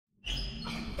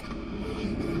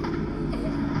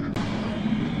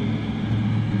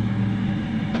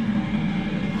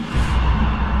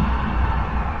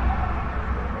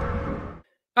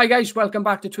Hi guys, welcome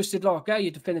back to Twisted Locker, your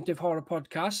definitive horror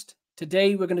podcast.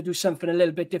 Today we're going to do something a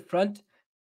little bit different.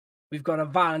 We've got a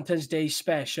Valentine's Day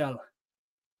special.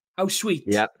 How sweet.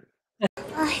 Yep.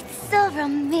 Oh, it's so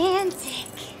romantic.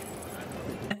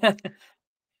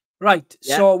 Right,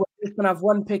 Yeah. so we're just going to have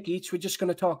one pick each. We're just going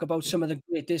to talk about some of the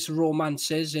greatest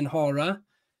romances in horror.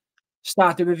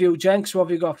 Starting with you, Jenks, what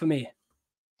have you got for me?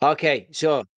 Okay,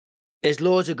 so there's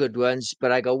loads of good ones,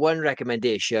 but I got one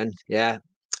recommendation, yeah.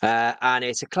 And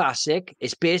it's a classic.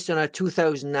 It's based on a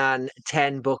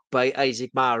 2010 book by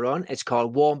Isaac Maron. It's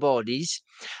called Warm Bodies.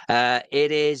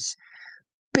 It is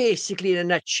basically, in a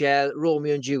nutshell,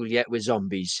 Romeo and Juliet with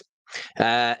zombies.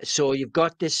 So you've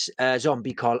got this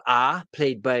zombie called R,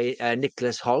 played by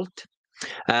Nicholas Holt,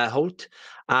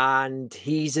 and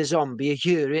he's a zombie.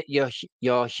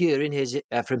 You're hearing his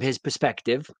from his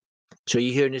perspective, so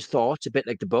you're hearing his thoughts, a bit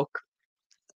like the book.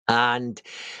 And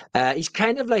he's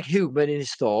kind of like human in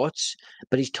his thoughts,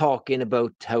 but he's talking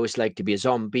about how it's like to be a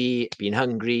zombie, being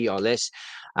hungry, all this.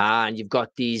 And you've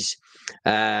got these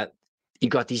sort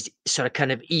of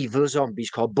kind of evil zombies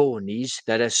called bonies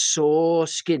that are so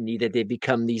skinny that they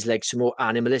become these like some more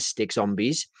animalistic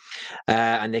zombies,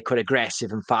 and they're quite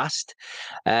aggressive and fast.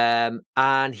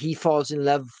 And he falls in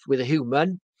love with a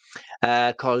human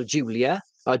called Julie,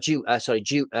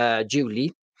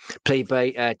 played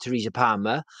by Teresa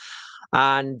Palmer.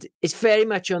 And it's very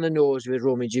much on the nose with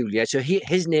Romeo and Juliet. So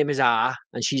his name is R,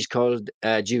 and she's called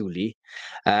Julie.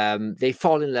 They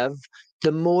fall in love.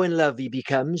 The more in love he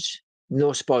becomes,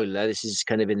 no spoiler, this is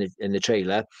kind of in the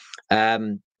trailer,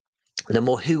 the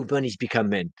more human he's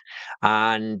becoming.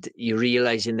 And you're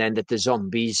realizing then that the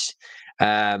zombies,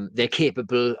 they're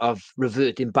capable of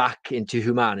reverting back into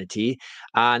humanity.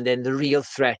 And then the real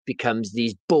threat becomes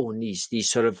these bonies, these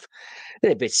sort of a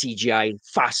little bit CGI,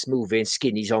 fast-moving,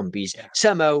 skinny zombies. Yeah.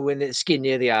 Somehow, when the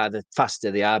skinnier they are, the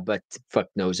faster they are, but fuck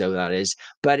knows how that is.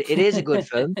 But it is a good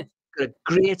film. Got a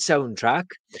great soundtrack.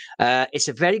 It's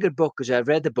a very good book, because I've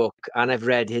read the book and I've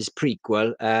read his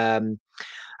prequel.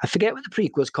 I forget what the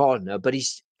prequel's called now, but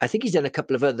I think he's done a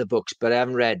couple of other books, but I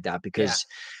haven't read that because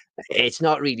it's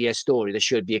not really a story that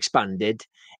should be expanded.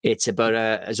 It's about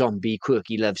a zombie,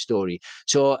 quirky love story.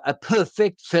 So a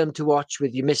perfect film to watch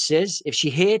with your missus. If she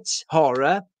hates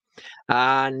horror,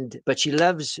 but she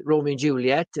loves Romeo and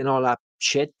Juliet and all that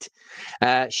shit,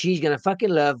 she's going to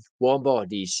fucking love Warm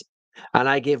Bodies. And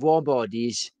I give Warm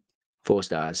Bodies 4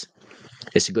 stars.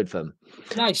 It's a good film.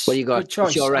 Nice. What do you got? Good choice.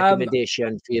 What's your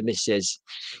recommendation for your missus?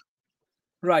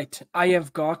 Right. I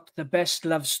have got the best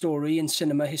love story in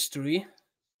cinema history.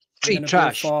 Street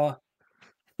trash.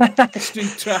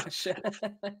 Street trash.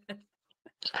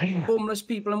 Homeless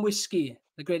people and whiskey.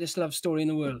 The greatest love story in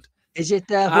the world. Is it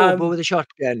Hobo with a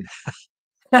shotgun?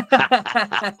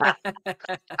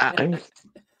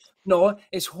 No,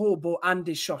 it's Hobo and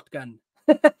his shotgun.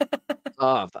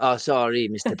 Oh, sorry,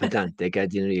 Mr. Pedantic. I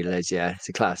didn't realize. Yeah, it's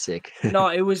a classic. No,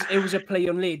 it was a play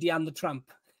on Lady and the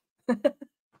Tramp.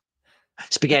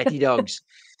 Spaghetti dogs.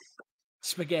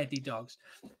 Spaghetti dogs.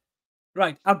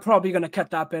 Right, I'm probably going to cut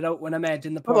that bit out when I'm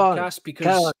editing the podcast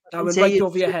because that went right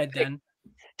over your head then.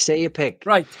 Say your pick.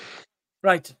 Right.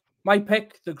 My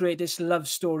pick, the greatest love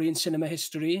story in cinema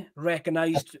history,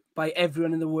 recognized by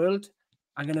everyone in the world.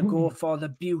 I'm going to go for the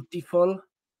beautiful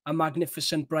and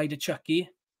magnificent Bride of Chucky.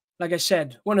 Like I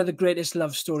said, one of the greatest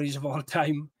love stories of all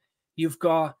time. You've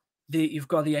got the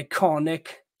iconic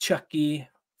Chucky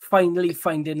finally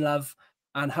finding love,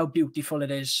 and how beautiful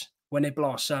it is when it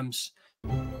blossoms.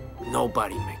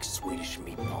 Nobody makes Swedish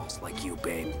meatballs like you,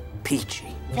 babe.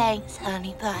 Peachy. Thanks,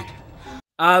 honey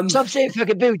bun. Stop saying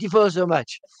fucking beautiful so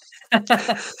much.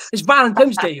 It's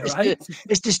Valentine's Day, right?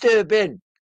 It's disturbing.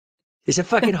 It's a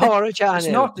fucking horror channel. It's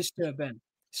not disturbing.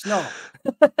 It's not.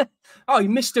 Oh, you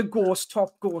missed a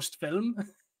top ghost film.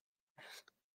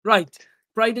 Right.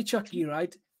 Bride of Chucky,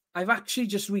 right? I've actually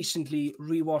just recently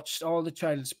rewatched all the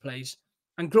Child's Plays.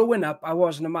 And growing up, I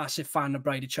wasn't a massive fan of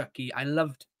Bride of Chucky. I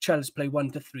loved Child's Play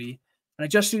 1 to 3. And I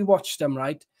just rewatched them,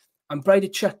 right? And Bride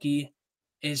of Chucky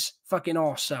is fucking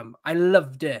awesome. I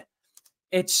loved it.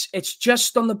 It's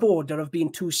just on the border of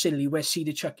being too silly where Seed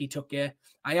of Chucky took it.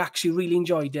 I actually really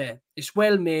enjoyed it. It's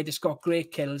well made. It's got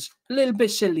great kills. A little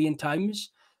bit silly in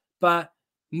times. But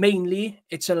mainly,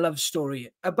 it's a love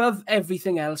story. Above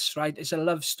everything else, right? It's a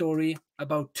love story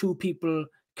about two people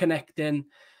connecting.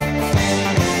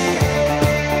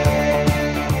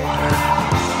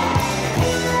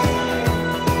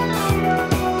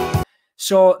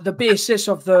 So the basis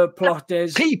of the plot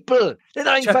is... People! They're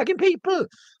not even fucking people!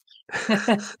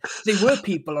 They were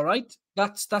people, all right?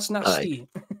 That's nasty.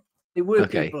 Right. They were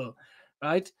people,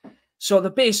 right? So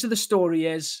the base of the story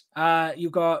is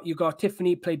you got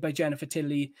Tiffany, played by Jennifer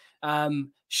Tilly.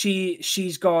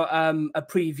 She's got a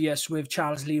previous with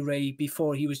Charles Lee Ray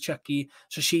before he was Chucky,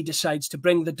 so she decides to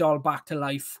bring the doll back to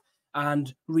life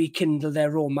and rekindle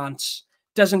their romance.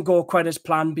 Doesn't go quite as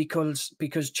planned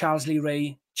because Charles Lee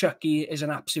Ray, Chucky, is an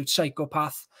absolute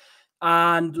psychopath,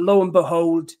 and lo and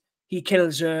behold, he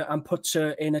kills her and puts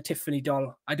her in a Tiffany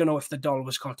doll. I don't know if the doll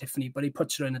was called Tiffany, but he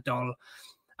puts her in a doll,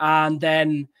 and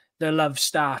then the love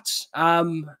starts.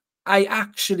 I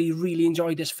actually really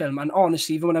enjoyed this film, and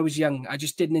honestly, even when I was young, I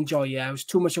just didn't enjoy it. I was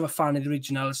too much of a fan of the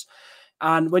originals.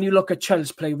 And when you look at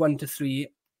Child's Play 1 to 3,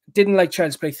 didn't like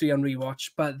Child's Play 3 on rewatch,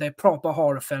 but they're proper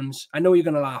horror films. I know you're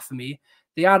going to laugh at me.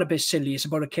 They are a bit silly. It's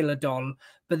about a killer doll,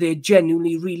 but they're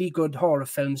genuinely really good horror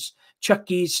films.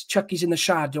 Chucky's in the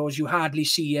shadows. You hardly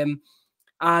see him.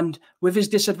 And with his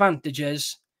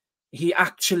disadvantages,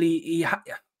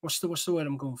 what's the word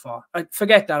I'm going for?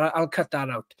 Forget that. I'll cut that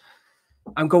out.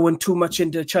 I'm going too much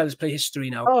into Child's Play history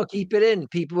now. Oh, keep it in.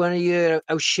 People want to hear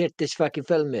how shit this fucking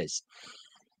film is.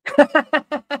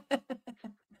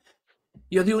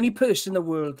 You're the only person in the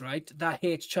world, right, that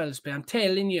hates Child's Play. I'm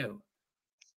telling you.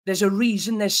 There's a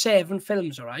reason there's 7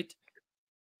 films, all right?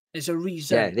 There's a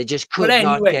reason. Yeah, they just could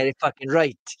not get it fucking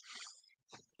right.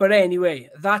 But anyway,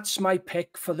 that's my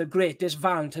pick for the greatest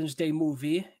Valentine's Day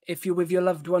movie. If you're with your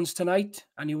loved ones tonight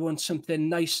and you want something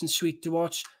nice and sweet to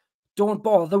watch, don't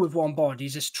bother with Warm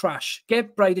Bodies. It's trash.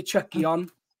 Get Bride of Chucky on,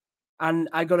 and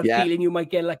I got a feeling you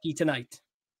might get lucky tonight.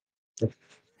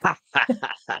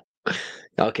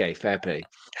 Okay, fair play.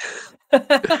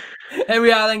 There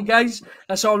we are then, guys.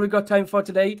 That's all we've got time for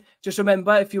today. Just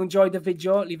remember, if you enjoyed the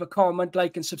video, leave a comment,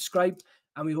 like, and subscribe.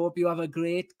 And we hope you have a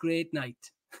great, great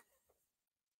night.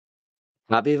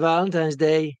 Happy Valentine's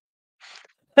Day.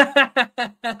 Shut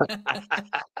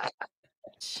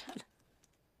up.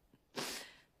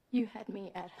 You had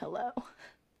me at hello.